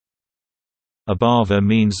Abhava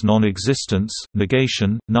means non-existence,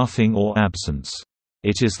 negation, nothing or absence.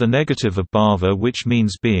 It is the negative of bhava, which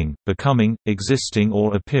means being, becoming, existing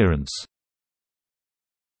or appearance.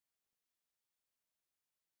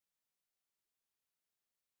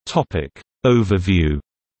 Overview.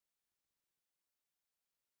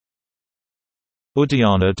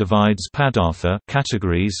 Udayana divides padartha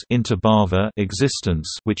categories into bhava existence,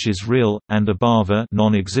 which is real, and abhava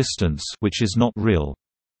non-existence, which is not real.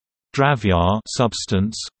 Dravya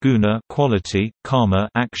substance, guna quality, karma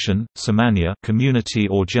action, samanya community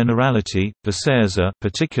or generality, visesa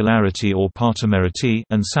particularity or particularity,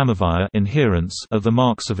 and samavaya inherence are the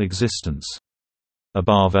marks of existence.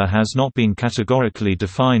 Abhava has not been categorically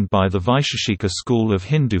defined by the Vaisheshika school of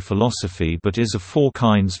Hindu philosophy but is of four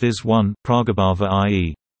kinds, viz. 1 pragabhava,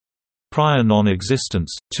 i.e. prior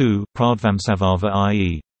non-existence, 2 pradvamsabhava,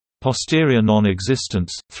 i.e. posterior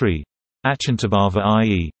non-existence, 3 achintabhava,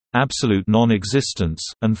 i.e. absolute non-existence,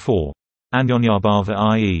 and 4 anyonyabhava,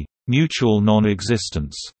 i.e. mutual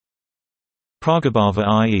non-existence. Pragabhava,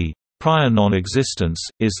 i.e. prior non-existence,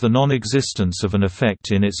 is the non-existence of an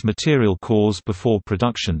effect in its material cause before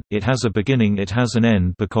production. It has a beginning, it has an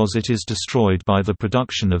end because it is destroyed by the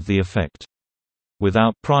production of the effect.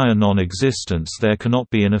 Without prior non-existence there cannot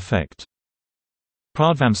be an effect.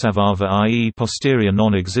 Pradvamsabhava, i.e. posterior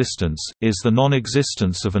non-existence, is the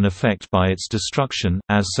non-existence of an effect by its destruction,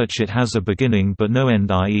 as such it has a beginning but no end,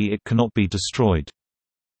 i.e. it cannot be destroyed.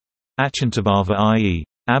 Achintabhava, i.e.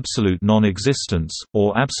 absolute non-existence,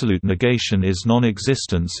 or absolute negation is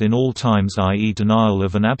non-existence in all times, i.e. denial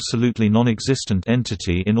of an absolutely non-existent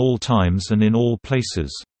entity in all times and in all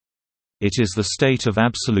places. It is the state of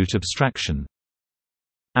absolute abstraction.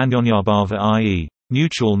 Anyonyabhava, i.e.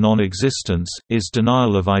 mutual non-existence, is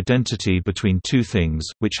denial of identity between two things,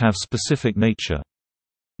 which have specific nature.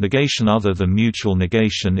 Negation other than mutual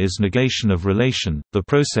negation is negation of relation, the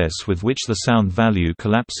process with which the sound value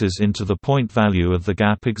collapses into the point value of the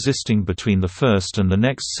gap existing between the first and the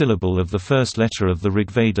next syllable of the first letter of the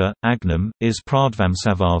Rigveda. Agnam is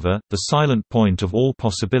pradvamsabhava, the silent point of all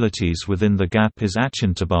possibilities within the gap is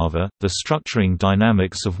achintabhava, the structuring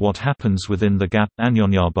dynamics of what happens within the gap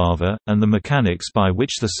anyonyabhava, and the mechanics by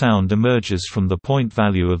which the sound emerges from the point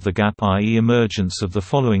value of the gap, i.e. emergence of the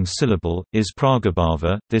following syllable, is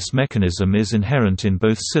pragabhava. This mechanism is inherent in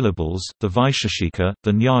both syllables. The Vaisheshika,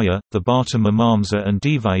 the Nyaya, the Bhatta Mimamsa and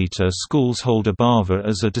Dvaita schools hold abhava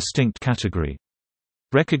as a distinct category.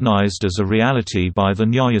 Recognized as a reality by the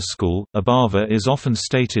Nyaya school, abhava is often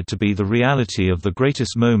stated to be the reality of the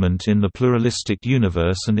greatest moment in the pluralistic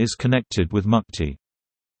universe and is connected with mukti.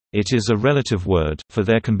 It is a relative word, for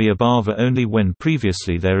there can be abhava only when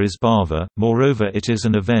previously there is bhava, moreover it is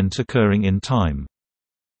an event occurring in time.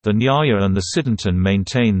 The Nyaya and the Siddhanta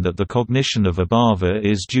maintain that the cognition of abhava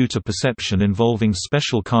is due to perception involving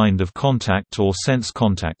special kind of contact or sense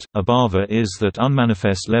contact. Abhava is that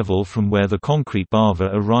unmanifest level from where the concrete bhava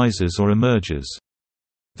arises or emerges.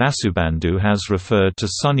 Vasubandhu has referred to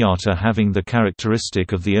sunyata having the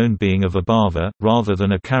characteristic of the own being of abhava, rather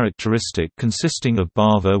than a characteristic consisting of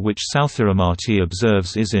bhava, which Sauthiramati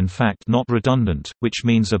observes is in fact not redundant, which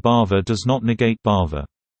means abhava does not negate bhava.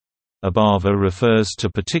 Abhava refers to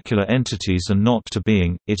particular entities and not to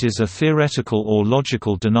being, it is a theoretical or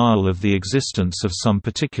logical denial of the existence of some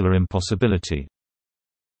particular impossibility.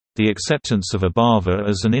 The acceptance of abhava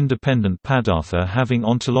as an independent padartha having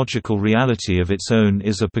ontological reality of its own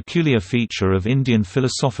is a peculiar feature of Indian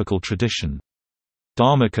philosophical tradition.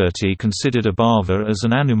 Dharmakirti considered abhava as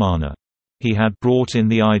an anumana. He had brought in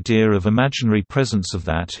the idea of imaginary presence of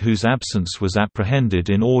that whose absence was apprehended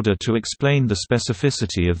in order to explain the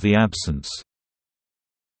specificity of the absence.